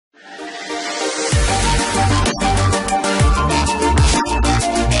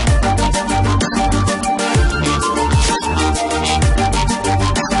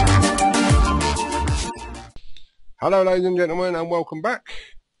Hello ladies and gentlemen and welcome back.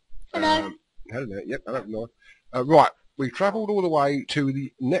 Hello. Hello, yep, hello. Right, we've travelled all the way to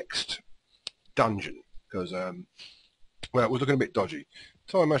the next dungeon because, well, it was looking a bit dodgy.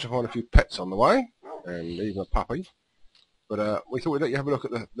 So I managed to find a few pets on the way and even a puppy. But we thought we'd let you have a look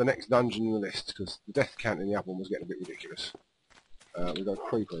at the next dungeon in the list because the death count in the other one was getting a bit ridiculous. We've got a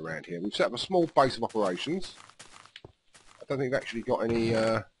creeper around here. We've set up a small base of operations. I don't think we've actually got any,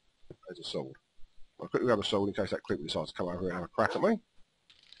 there's a sword. I'll quickly grab a sword in case that creeper decides to come over here and have a crack at me.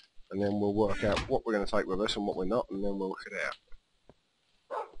 And then we'll work out what we're going to take with us and what we're not, and then we'll head out.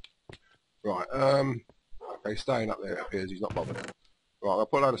 Right, okay, staying up there it appears he's not bothered. Right, I'll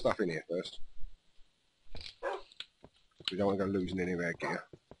put a load of stuff in here first. We don't want to go losing any of our gear.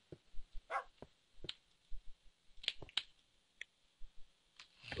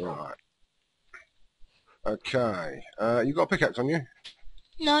 Right. Okay, you got a pickaxe on you?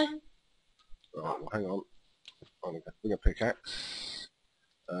 No. Right, well hang on. I'm going to bring a pickaxe.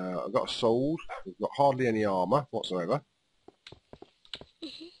 I've got a sword. We've got hardly any armour whatsoever.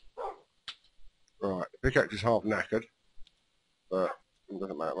 Right, the pickaxe is half knackered. But it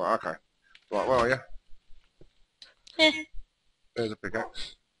doesn't matter. Right, okay. Right, where are you? Yeah. There's a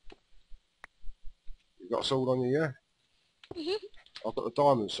pickaxe. You've got a sword on you, yeah? I've got the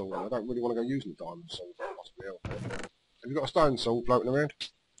diamond sword on. I don't really want to go using the diamond sword. That must be helpful. Have you got a stone sword floating around?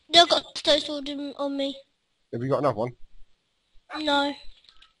 No, I've got stone sword on me. Have you got another one? No.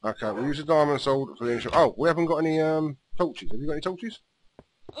 Okay, we'll use the diamond sword for the initial. Oh, we haven't got any torches. Have you got any torches?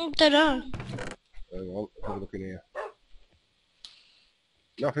 I don't know. Hang on, let's have a look in here.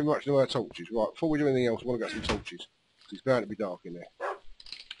 Nothing much in the way of torches. Right, before we do anything else, I want to get some torches. It's bound to be dark in there.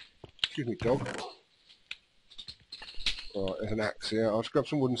 Excuse me, dog. Right, there's an axe here. I'll just grab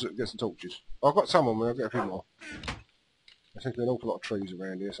some wood and get some torches. I've got some on me, I'll get a few more. There seems to be an awful lot of trees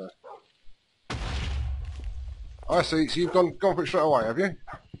around here, so... I see, so you've gone for it straight away, have you?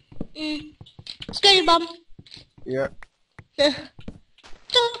 Scary bum. Yeah.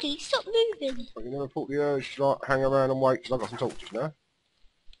 Doggy, stop moving. But you never fought the urge to like, hang around and wait till I've got some torches, no?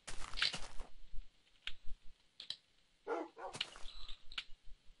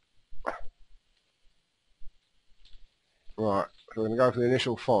 Right, so we're going to go for the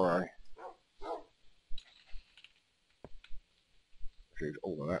initial foray. Use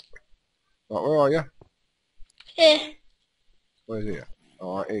all of that. Right, where are you? Here. Where's here?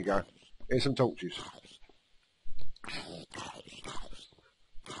 Alright, here you go. Here's some torches.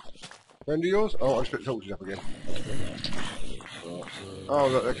 Friend of yours? Oh, I just put torches up again. Right. Oh,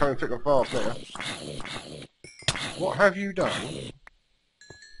 look, they're coming thick and fast now. What have you done?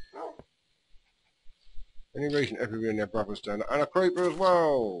 Any reason everybody and their brothers turn up? And a creeper as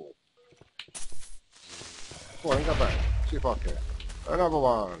well! Go on, go back. See if I can. Another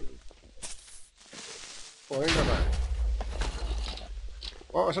one. Go on, go back.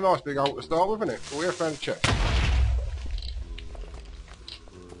 Well, it's a nice big hole to start with, isn't it? Well, we have found a chest.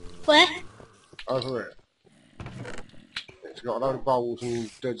 Where? Over here. It's got a load of bowls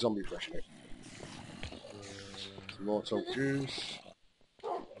and dead zombie flesh in it. Some more torches.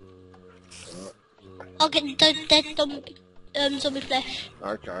 Right. I'll get the dead zombie flesh.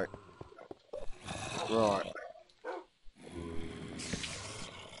 Okay. Right.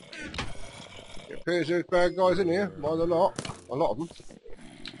 It appears there's bad guys in here, by the lot. A lot of them.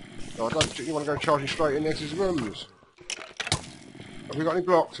 So I don't think you want to go charging straight in next to his rooms. Have we got any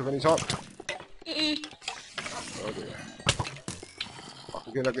blocks of any type? Oh dear. I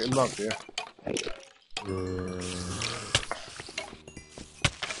can get getting mugged here.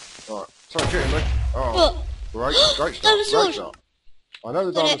 Right, sorry, shooting me. Oh, great start, great start. I know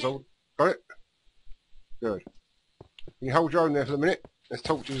the diamond sword. Got it? Good. Can you hold your own there for a minute? There's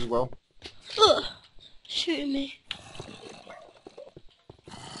torches as well. Shooting me.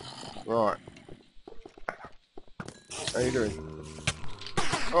 Right. How you doing?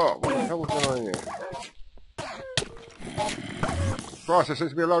 Oh, what the hell was going on in here? Christ, there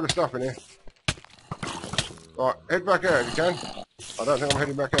seems to be a load of stuff in here. Right, head back out if you can. I don't think I'm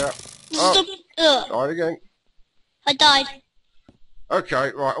heading back out. Oh, died again. I died.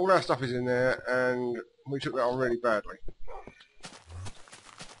 Okay, right, all our stuff is in there, and we took that on really badly.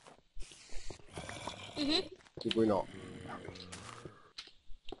 Did we not?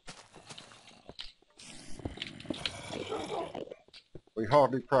 We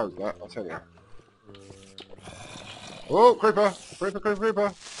hardly probed that, I tell you. Oh, creeper! Creeper, creeper, creeper!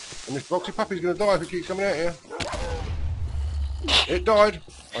 And this boxy puppy's going to die if it keeps coming out here. It died.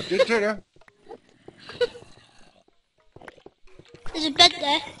 I did tell you. There's a bed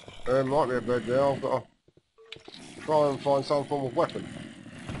there. There might be a bed there. I've got to try and find some form of weapon.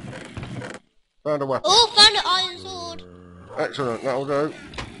 Found a weapon. Oh, found an iron sword. Excellent, that'll do.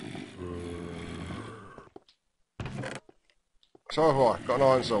 So have I. Got an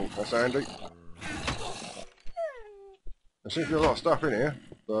iron sword. That's handy. There seems to be a lot of stuff in here,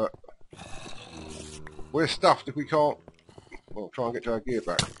 but we're stuffed if we can't. We'll try and get to our gear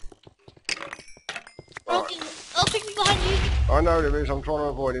back. I'll Right. pick me behind you. I know there is. I'm trying to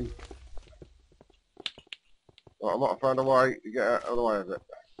avoid him. Right, I might have found a way to get out of the way of it.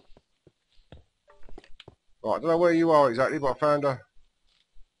 Right, I don't know where you are exactly, but I found a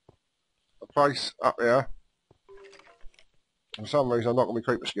place up here. For some reason, I'm not going to be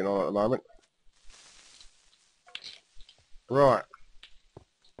creeper skin on at the moment. Right.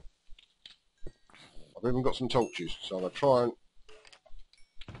 I've even got some torches, so I'm going to try and...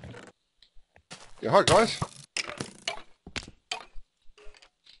 Yeah, hi guys.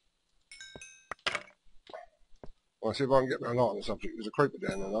 I'll see if I can get my light on the subject. There's a creeper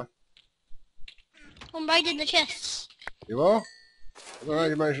down there, though. I'm raiding the chests. You are? I don't know how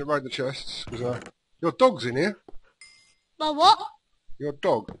you managed to raid the chests, because your dog's in here. My what? Your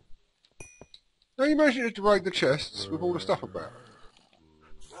dog. How you managed to raid the chests with all the stuff about?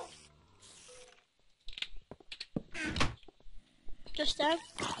 Just there.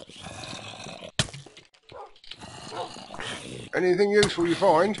 Anything useful you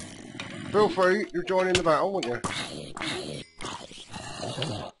find, feel free to join in the battle, won't you?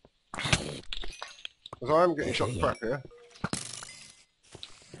 Because I am getting shot to crap here.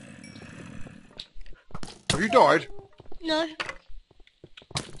 Have you died? No.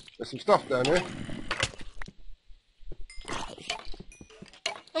 There's some stuff down here.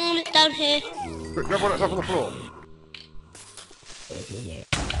 I'm on it down here. Quick, grab all that stuff on the floor.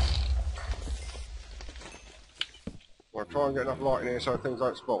 I'll try and get enough light in here so things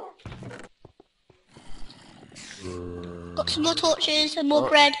don't spawn. Got some more torches and more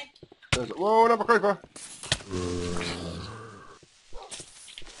bread. Whoa, another creeper!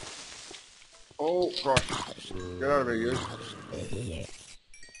 Oh, Christ. Get out of here, you.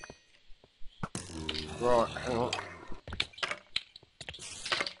 Right, hang on.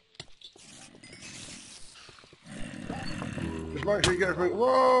 Just make sure you get everything.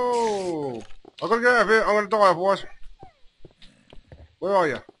 Whoa! I've got to get out of here. I'm going to die otherwise. Where are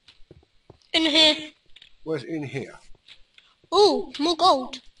you? In here. Where's in here? Oh, more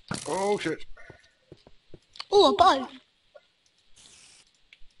gold. Oh, shit. Oh, a bow.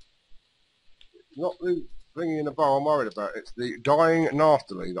 Not the thingy in the bow I'm worried about. It's the dying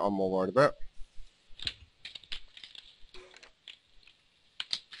nastily that I'm more worried about.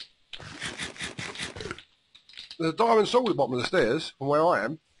 There's a diamond sword at the bottom of the stairs from where I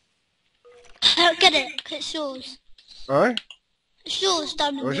am. I don't get it, 'cause it's yours. Eh? It's yours,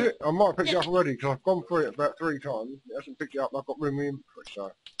 diamond. Oh, is it? I might have picked it up already because I've gone through it about 3 times. It hasn't picked it up and I've got room in my inventory,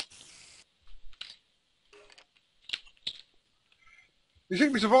 so. You seem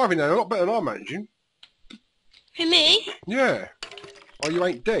to be surviving now, a lot better than I'm managing. Who, me? Yeah. Oh, you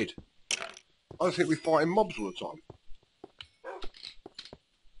ain't dead. I just think we're fighting mobs all the time.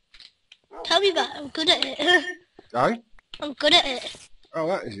 Tell me about it. I'm good at it. Eh? I'm good at it. Oh,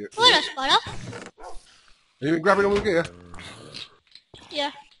 that is it. Oh, that's better. Have you been grabbing all the gear?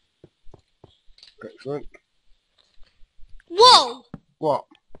 Yeah. Excellent. Whoa! What?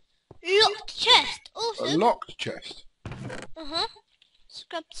 Locked chest. A Awesome. locked chest. Uh-huh.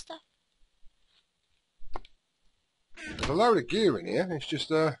 Scrub stuff. There's a load of gear in here. It's just,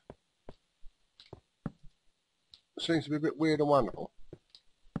 seems to be a bit weird and wonderful.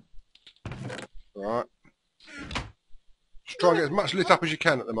 Right. Just try and get as much lit up as you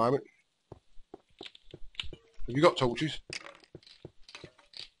can at the moment. Have you got torches?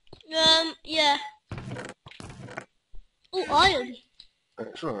 Yeah. Oh, iron.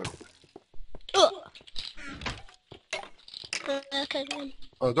 Excellent. Oh. Okay, then.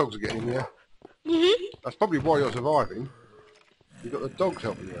 Oh, the dogs are getting in here. Mm-hmm. That's probably why you're surviving. You've got the dogs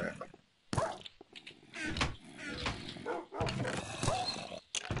helping you out.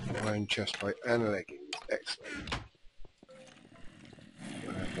 Iron chest plate and leggings. Excellent.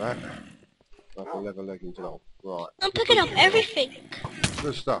 I have that. Like a leather leggings and all. Right. I'm picking up everything.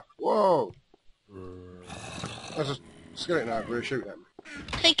 Good stuff. Whoa! There's a skeleton over here shooting at me.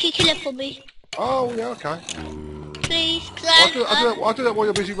 Can you kill it for me? Oh, yeah, okay. Please, I'll do that while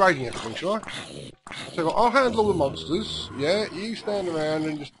you're busy raiding everything, shall I? So I'll handle all the monsters, yeah? You stand around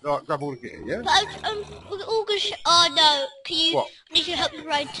and just like, grab all the gear, yeah? But we're all gonna oh no, can you, What? I need your help to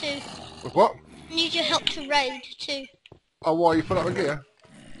raid too. With what? I need your help to raid too. Oh, why, you full up with gear?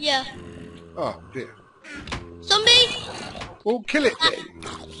 Yeah. Oh, dear. Zombie! Well, kill it then.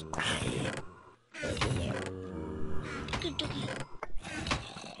 Good doggy.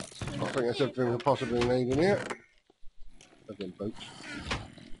 I think that's everything we possibly need in here. Again, boots.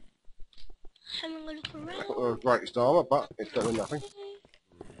 Having a look around. Not the greatest armour, but it's better than nothing.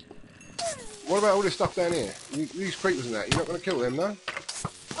 What about all this stuff down here? These creepers and that, you're not going to kill them, no?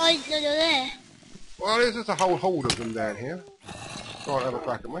 I didn't know they're there. Well, there's just a whole horde of them down here. Right, have a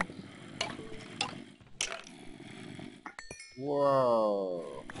crack at me.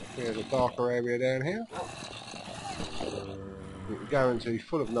 Whoa. There's a darker area down here. You can guarantee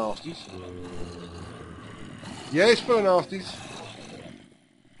full of nasties. Yeah, it's full of nasties.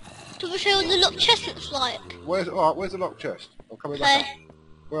 Do we show what the locked chest looks like? Where's the locked chest? I'm coming back up.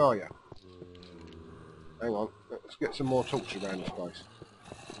 Where are you? Hang on, let's get some more torches around this place.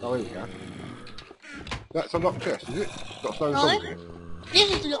 Oh, here we go. That's a locked chest, is it? Got stone tools in it.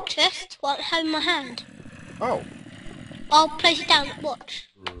 This is the locked chest, what I have in my hand. Oh. I'll place it down, watch.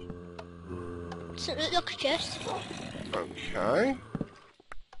 It's a locked chest. Okay.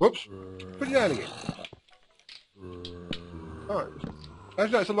 Whoops. Put it down again. Alright.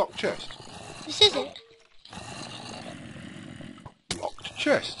 How's that? It's a locked chest. This is it. Locked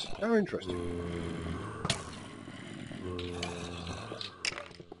chest. How interesting.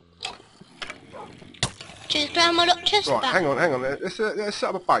 Choose down my locked chest Right, back. hang on. Let's set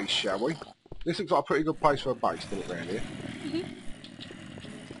up a base, shall we? This looks like a pretty good place for a base, doesn't it, round here?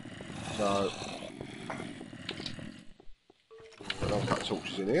 So, I'll cut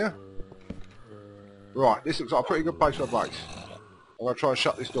torches in here. Right, this looks like a pretty good place for a base. I'm going to try and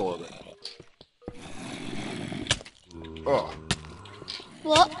shut this door a bit. Oh.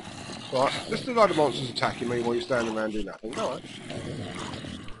 What? Right, just a load of monsters attacking me while you're standing around doing nothing. Alright.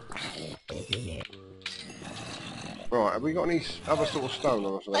 Right, have we got any other sort of stone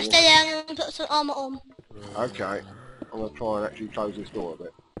on us? Let's stay there and put some armour on. Okay, I'm going to try and actually close this door a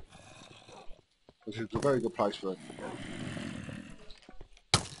bit. This is a very good place for it.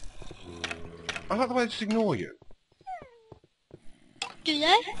 I like the way they just ignore you. Do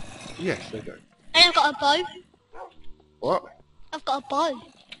they? Yes, they do. And I've got a bow. What? I've got a bow.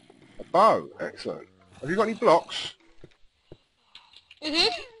 A bow, excellent. Have you got any blocks?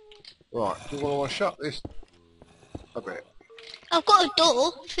 Right, do you want to shut this a bit? I've got a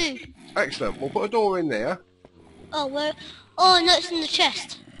door, too. Excellent, we'll put a door in there. Oh, where? Oh, no, it's in the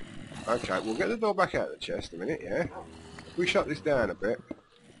chest. Okay, we'll get the door back out of the chest a minute, yeah? If we shut this down a bit,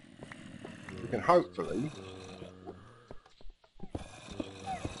 we can hopefully...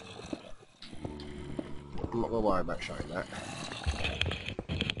 I'm not going to worry about showing that.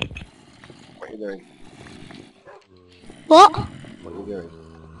 What are you doing? What? What are you doing?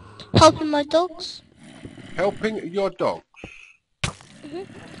 Helping my dogs. Helping your dogs. Right,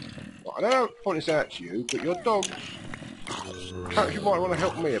 I don't know if point this out to you, but your dogs, perhaps you might want to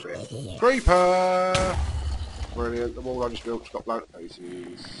help me a bit. Creeper! Brilliant, the wall I just built got blown to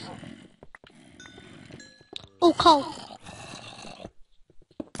pieces. Oh, coal.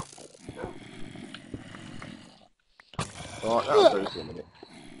 Right, that'll do for a minute.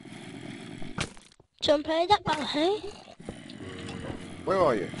 Do you want to play that battle, hey? Where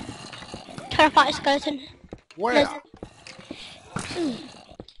are you? Terrified skeleton. Where? I'm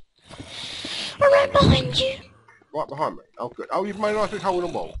right behind you. Right behind me. Oh, good. Oh, you've made a nice big hole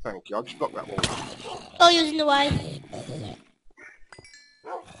in the wall. Thank you. I'll just block that wall. Oh, you're in the way.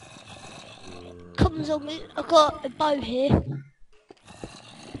 Comes on me. I've got a bow here.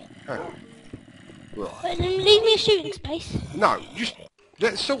 Hang on. Right. Wait, then leave me a shooting space. No, just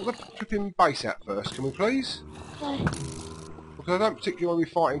let's sort the flipping base out first, can we please? Okay. Because I don't particularly want to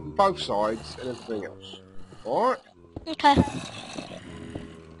be fighting from both sides and everything else. Alright? Okay.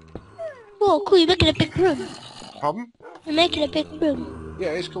 Whoa, cool, you're making a big room. Pardon? You're making a big room.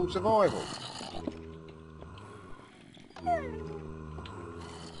 Yeah, it's called survival.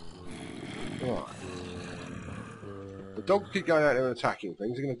 Right. The dogs keep going out there and attacking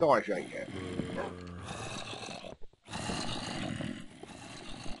things. They're going to die if you ain't careful.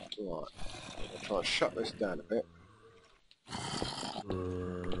 Right. I'll try and shut this down a bit.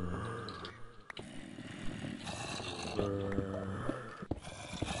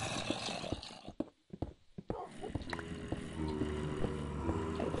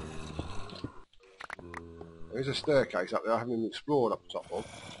 There's a staircase up there I haven't even explored up the top of.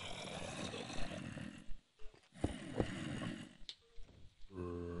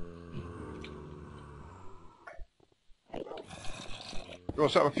 You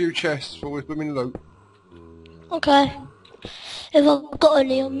want to set up a few chests for with women loot? Okay. If I've got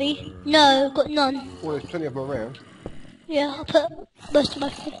any on me. No, I've got none. Well, there's plenty of them around. Yeah, I'll put most of my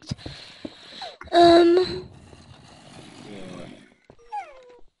things.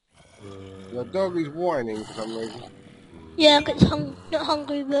 The dog is whining for some reason. Yeah, it's not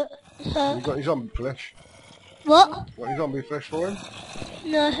hungry, but So, You got any zombie flesh? what? Got any zombie flesh for him?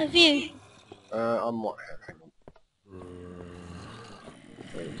 No, have you? I might have. Hang on.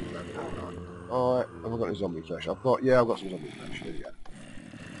 Alright, have I got any zombie flesh? I've got some zombie flesh. Here you go.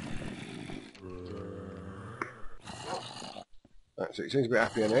 That's it. He seems a bit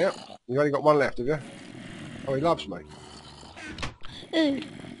happier now. You've only got one left, have you? Oh, he loves me. Ooh.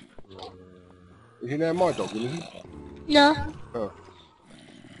 Is he now my dog, then, is he? No. Oh.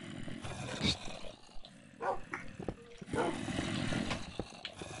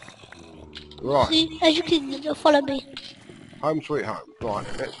 Right. See, as you can follow me. Home sweet home. Right,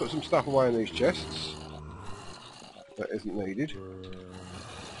 let's put some stuff away in these chests. That isn't needed.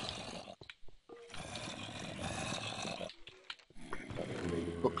 Don't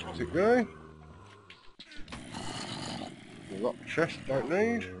need books particularly. The lock chest don't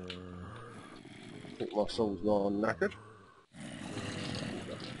need. I think my soul's gone knackered.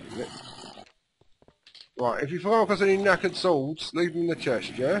 Right, if you come across any knackered souls, leave them in the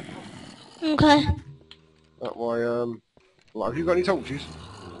chest, yeah? Okay. That way, right, have you got any torches?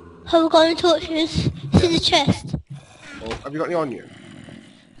 Have we got any torches? It's in the chest. Or have you got any on you?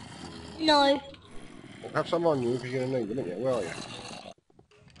 No. Well, have some on you because you're going to need them, aren't you? Where are you?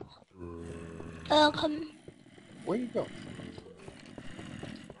 Come. Where you got?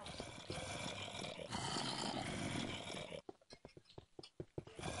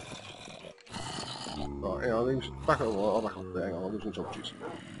 Right, yeah, I'll leave back up. I'll back up there. Hang on, I'll leave some torches.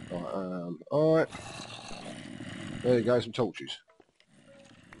 Right, alright. There you go, some torches.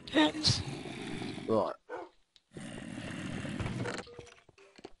 Thanks. Right.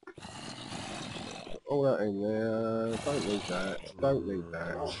 Put all that in there. Don't need that. Don't need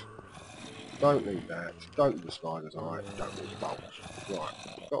that. Don't need that. Don't need the spiders. Alright, don't need the bolts.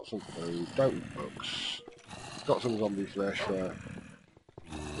 Right. Got some food. Don't need books. Got some zombie flesh for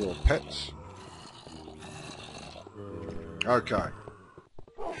your pets. Okay.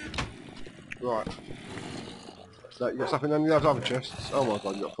 Right. So you got something on the other chests? Oh my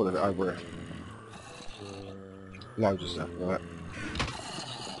god, you got full of it over here. Loads of stuff like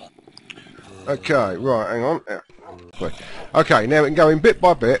that. Okay, right, hang on. Yeah. Wait. Okay, now we can go in bit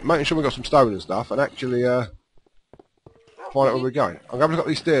by bit, making sure we've got some stone and stuff, and actually find out where we're going. I'm going to look up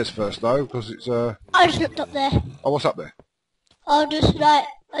these stairs first though, because it's I just looked up there. Oh, what's up there? I'll just like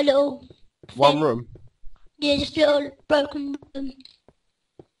a little One thing. room. Yeah, just a little broken room.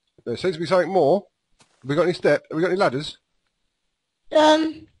 There seems to be something more. Have we got any steps? Have we got any ladders?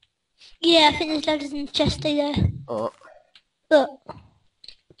 Yeah, I think there's ladders in the chest there. Alright. Look.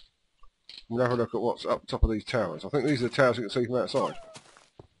 We'll have a look at what's up top of these towers. I think these are the towers you can see from outside.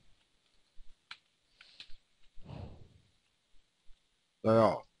 They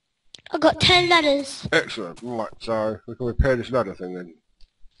are. I got 10 ladders. Excellent. Right, so we can repair this ladder thing then.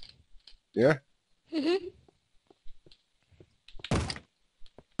 Yeah? Mhm.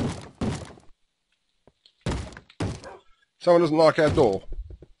 Someone doesn't like our door.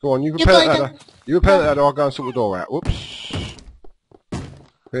 Go on, you repair that ladder. You repair that ladder, I'll go and sort the door out. Whoops.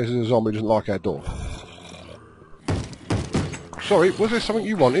 Here's a zombie doesn't like our door. Sorry, was there something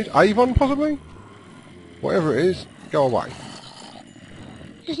you wanted? Avon, possibly? Whatever it is, go away.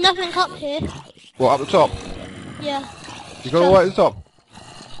 There's nothing up here. What, up the top? Yeah. You got all the way to the top?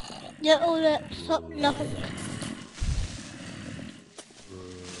 Yeah, all that top, nothing.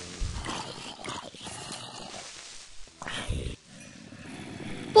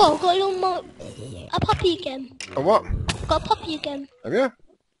 Whoa, got a little more, a puppy again. A what? Got a puppy again. Have you?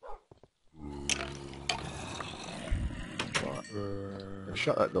 Right. Let's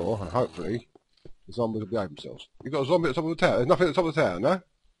shut that door and hopefully the zombies will behave themselves. You've got a zombie at the top of the tower. There's nothing at the top of the tower, no?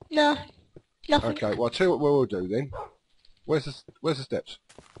 No, nothing. Okay, well I'll tell you what we'll do then. Where's the steps?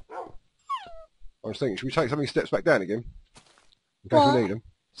 I was thinking, should we take some of these steps back down again? In case What? we need them.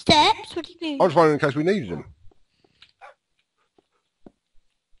 Steps? What do you mean? I was wondering in case we needed them.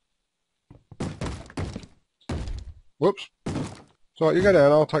 Whoops. So you go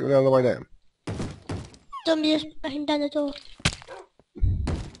down, I'll take them down the way down. Zombie just breaking down the door.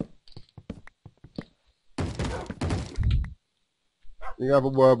 You have a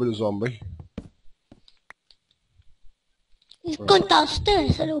word with a zombie. He's gone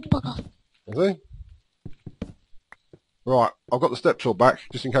downstairs, a little bugger. Is he? Right, I've got the steps all back,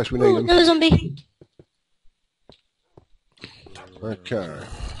 just in case we need Ooh, them. another zombie. Okay.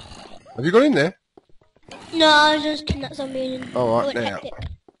 Have you got in there? No, I was just killing that zombie and Alright, now.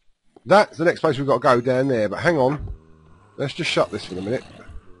 That's the next place we've got to go, down there, but hang on. Let's just shut this for a minute.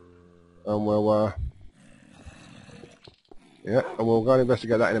 And we'll, yeah, and we'll go and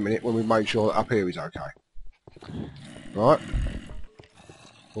investigate that in a minute when we've made sure that up here is okay. Right.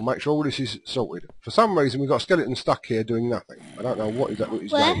 We'll make sure all this is sorted. For some reason, we've got a skeleton stuck here doing nothing. I don't know what exactly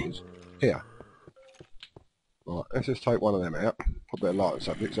his game is. Here. Right, let's just take one of them out. Put a bit of light on the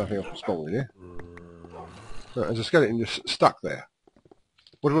subject, so nothing else will spawn in here. Right, there's a skeleton just stuck there.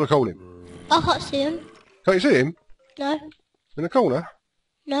 What do you want to call him? I can't see him. Can't you see him? No. In the corner?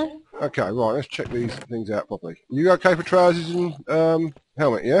 No. Okay, right, let's check these things out properly. You okay for trousers and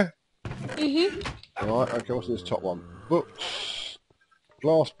helmet, yeah? Mhm. Right, okay, what's this top one? Books,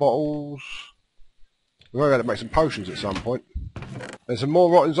 glass bottles. We're going to make some potions at some point. There's some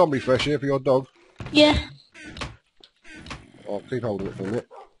more rotten zombie flesh here for your dog. Yeah. I'll keep hold of it for a minute.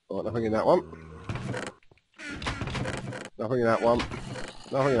 Right, nothing in that one. Nothing in that one.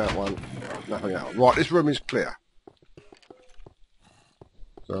 Nothing in that one. Nothing in that one. Right, this room is clear.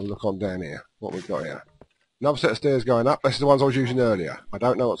 So look on down here. What we've got here. Another set of stairs going up. This is the ones I was using earlier. I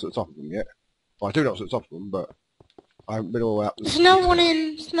don't know what's at the top of them yet. Well, I do know what's at the top of them, but I haven't been all out. There's no one of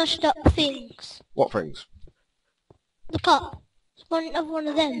them smashed up things. What things? Look up. There's another one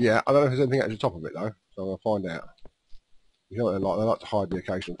of them. Yeah, I don't know if there's anything at the top of it though. So I'm going to find out. You know what they're like? They like to hide the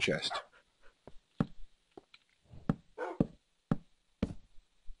occasional chest.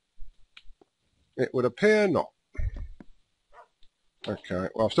 It would appear not. Okay,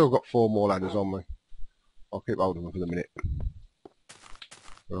 well I've still got 4 more ladders on me. I'll keep hold of them for the minute.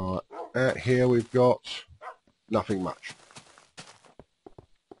 Right, out here we've got nothing much.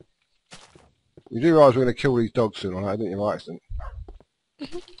 You do realise we're going to kill these dogs soon, I didn't you, by accident?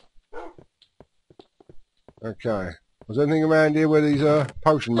 Okay. Was there anything around here where these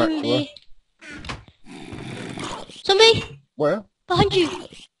potion racks were? Zombie! Where? Behind you!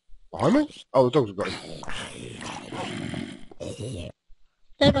 Behind me? Oh, the dogs have got him.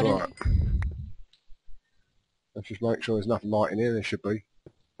 They've got Right. him. Let's just make sure there's nothing light in here. There should be.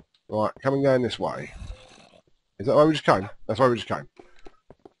 Right, coming down this way. Is that where we just came? That's where we just came.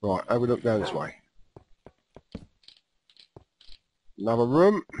 Right, have a look down this way. Another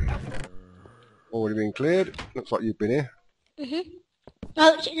room. Already been cleared. Looks like you've been here.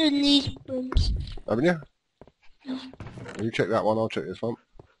 Oh, it's in these rooms. Haven't you? No. Well, you check that one, I'll check this one.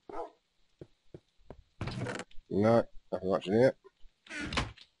 No, nothing much in here.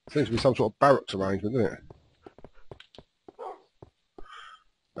 Seems to be some sort of barracks arrangement, doesn't it?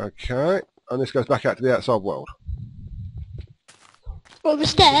 Okay, and this goes back out to the outside world. Or the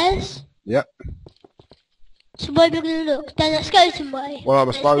stairs. Yep. So where are we going to look? Down that skeleton way? Well,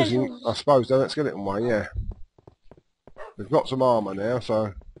 I suppose down that skeleton way, yeah. We've got some armour now,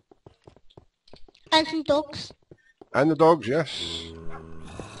 so... And some dogs. And the dogs, yes.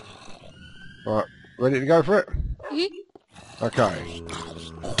 Right, ready to go for it? Okay.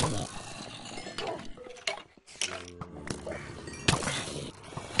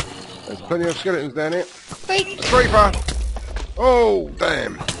 There's plenty of skeletons down here. Wait. A creeper! Oh,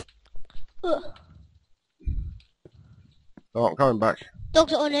 damn. Ugh. Oh, I'm coming back.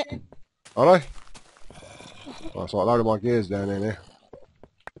 Dogs are on it. Are they? Oh, so I loaded my gears down in here.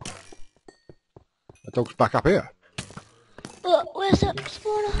 The dog's back up here. Where's that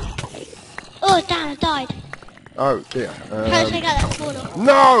spawner? Oh, damn, I died. Oh, dear. Try to take out that spawner.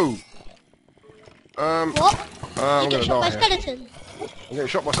 No! What? I'm You going get to shot by die a here. skeleton. I'm getting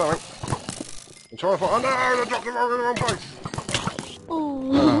shot by something. I'm trying to find... Oh, no! I dropped the wrong in the wrong place.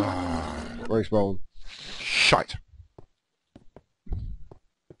 Ooh. Respawn. Shite.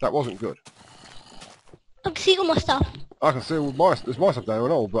 That wasn't good. I can see all my stuff. I can see all there's my stuff down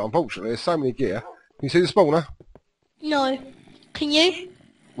and all, but unfortunately there's so many gear. Can you see the spawner? No. Can you?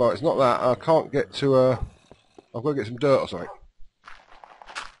 Well, it's not that. I can't get to... I've got to get some dirt or something.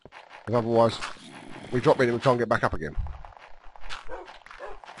 Because otherwise, we drop in and we can't get back up again.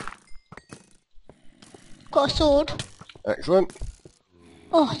 Got a sword. Excellent.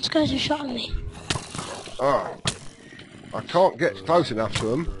 Oh, this guy's shot at me. Ah. I can't get close enough to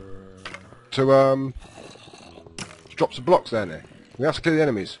them to drop some blocks down there. We have to clear the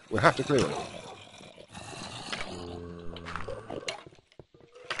enemies. We have to clear them.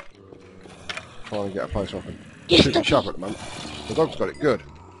 Trying to get a place where I can shoot and shove at the moment. The dog's got it good.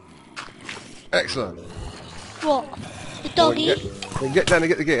 Excellent. What? The We doggy? can get down and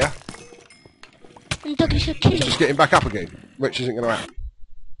get the gear. And the doggy should kill It's him. just getting back up again, which isn't going to happen.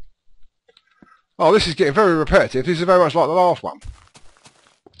 Oh, this is getting very repetitive. This is very much like the last one.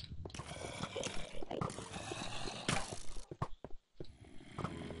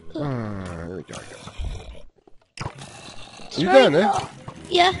 There we go. Are you down there?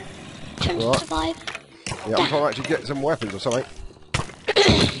 Yeah. Trying to Right. survive. Yeah, I'm trying to actually get some weapons or something.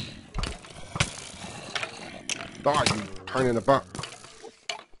 Die, you pain in the butt.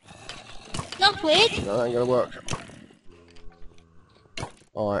 That's weird. No, that ain't going to work.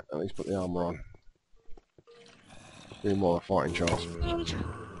 Oh, At least put the armour on. Give me more of a fighting chance. I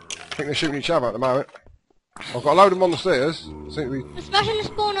think they're shooting each other at the moment. I've got a load of them on the stairs. Seem to be... I'm smashing the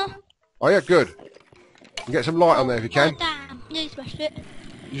spawner. Oh yeah, good. You can get some light on there if you can. Oh damn, nearly smashed it.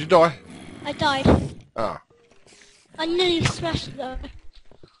 Did you die? I died. Ah. I nearly smashed it though.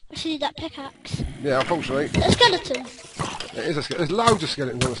 I should need that pickaxe. Yeah, unfortunately. A skeleton. It is a skeleton. There's loads of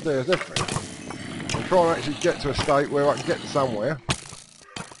skeletons on the stairs, everything. I'm trying to actually get to a state where I can get somewhere.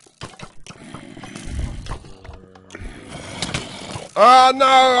 Oh no!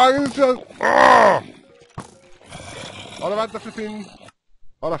 I just... Oh! I'd have had the flipping...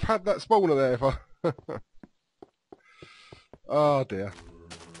 I'd have had that spawner there if I... Oh dear.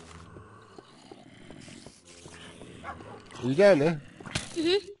 Are you down there?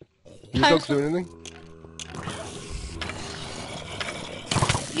 Mhm. Your dog's doing anything?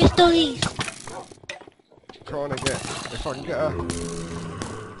 Yes, doggies. Trying to get... If I can get her...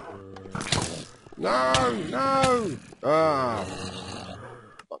 No! No! Ah!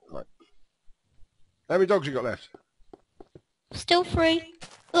 Fuck, mate. How many dogs you got left? Still 3.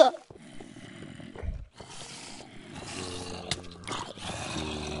 Ugh.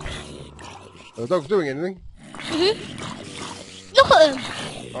 Are the dogs doing anything? Mhm. Look at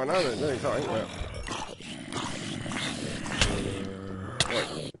them. I know they're doing something. Well.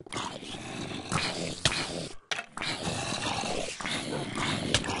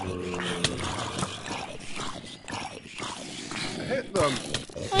 Hit them.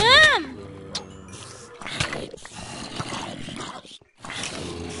 I am.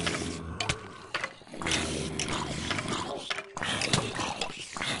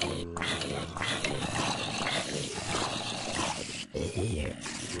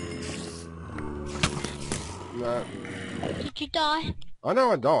 No. Did you die? I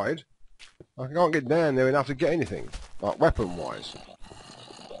know I died. I can't get down there enough to get anything, like weapon-wise.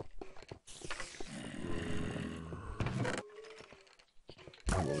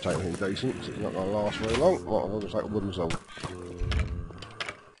 I'm going to take anything decent, 'cause it's not going to last very long. Well, I'm going to take a wooden sword.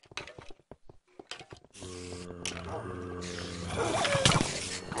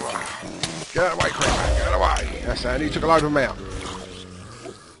 Get away, creeper! Get away! That's Andy. Took a load of them out.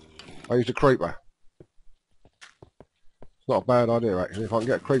 I used a creeper. It's not a bad idea, actually. If I can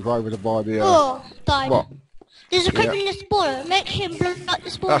get a creeper over to buy the... Oh, died. What? There's a creeper in the spawner. Make him blow up the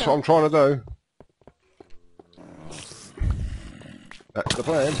spawner. That's what I'm trying to do. That's the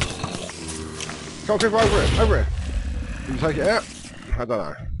plan. Come on, creeper, over it, over it. Can you take it out? I don't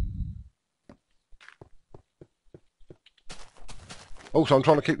know. Also, I'm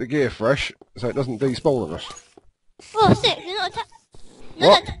trying to keep the gear fresh, so it doesn't despawn on us. Oh, sick. They're not attack. No,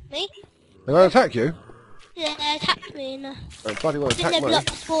 What? they attacked me. They're going to attack you? Yeah, they attacked me. And, They bloody want to didn't attack they me. block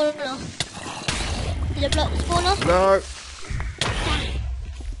the spawner? Did they block the spawner? No.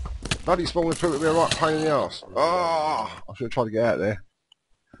 Bloody spawner proved to be a right pain in the arse. Oh, I should have tried to get out there.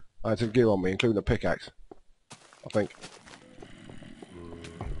 I had some gear on me, including a pickaxe. I think.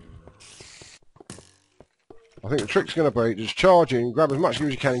 I think the trick's going to be just charge in, grab as much gear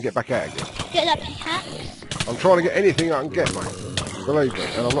as you can and get back out again. Get that pickaxe. I'm trying to get anything I can get, mate. Believe me.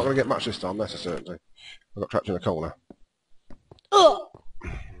 And I'm not going to get much this time, that's a certainty. I got trapped in a corner. Oh,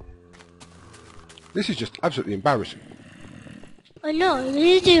 This is just absolutely embarrassing. I know. We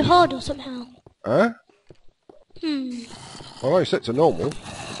need to do harder somehow. Huh? Hmm. Well, I only set to normal.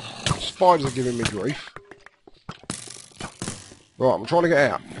 Spiders are giving me grief. Right, I'm trying to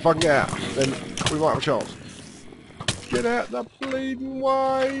get out. If I can get out, then we might have a chance. Get out the bleeding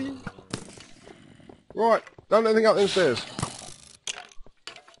way. Right, don't let anything up them stairs.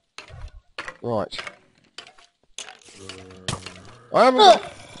 Right. I haven't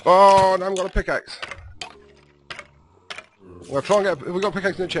got... Oh, I haven't got a pickaxe. I'm going to try and get... If we've got a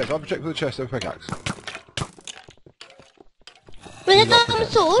pickaxe in the chest, I'll check for the chest of a pickaxe. Where's that diamond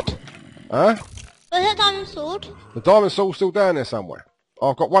sword? Huh? Where's that diamond sword? The diamond sword's still down there somewhere.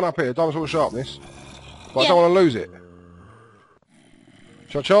 I've got one up here, diamond sword of sharpness. But I don't want to lose it.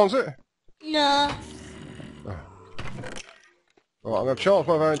 Shall I chance it? No. Oh. Right, I'm going to chance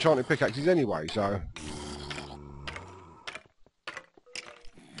one of our enchanted pickaxes anyway, so...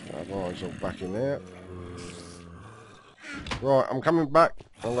 Right, it's all back in there. Right, I'm coming back.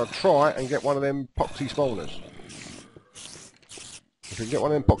 I'm going to try and get one of them poxy spawners. If we can get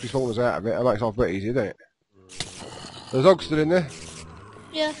one of them poxy spawners out of it, it makes life a bit easier, doesn't it? The dog's still in there?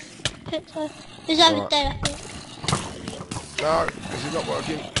 Yeah, I think so. He's having Right. dead, I think. No, this is not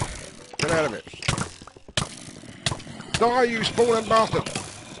working. Get out of it. Die, you spawning bastard!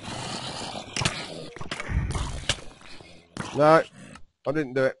 No, I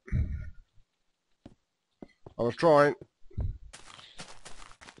didn't do it. I was trying.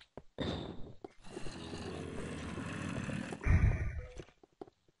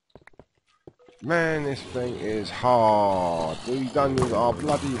 Man, this thing is hard. These dungeons are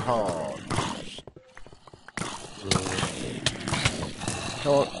bloody hard.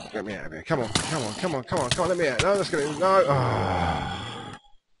 Come on, get me out of here. Come on, come on, come on, come on, come on, let me out. No, let's get in. No. Ah.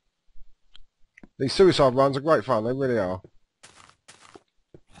 These suicide runs are great fun, they really are.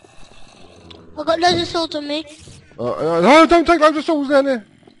 I've got loads of swords on me. No, don't take loads of swords down there.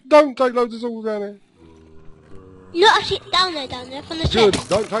 Don't take loads of swords down there. Not actually down there, from the Good, chest.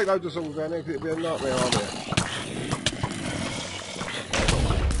 don't take loads of swords down there because it'll be a nightmare on there.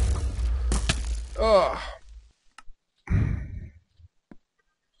 Ah.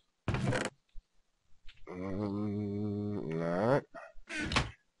 No.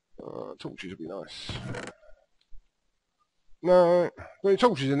 Torches would be nice. No. Got any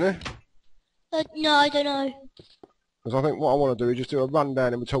torches in there? No, I don't know. Because I think what I want to do is just do a run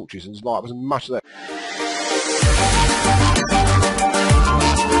down in with torches and just light up as much of that.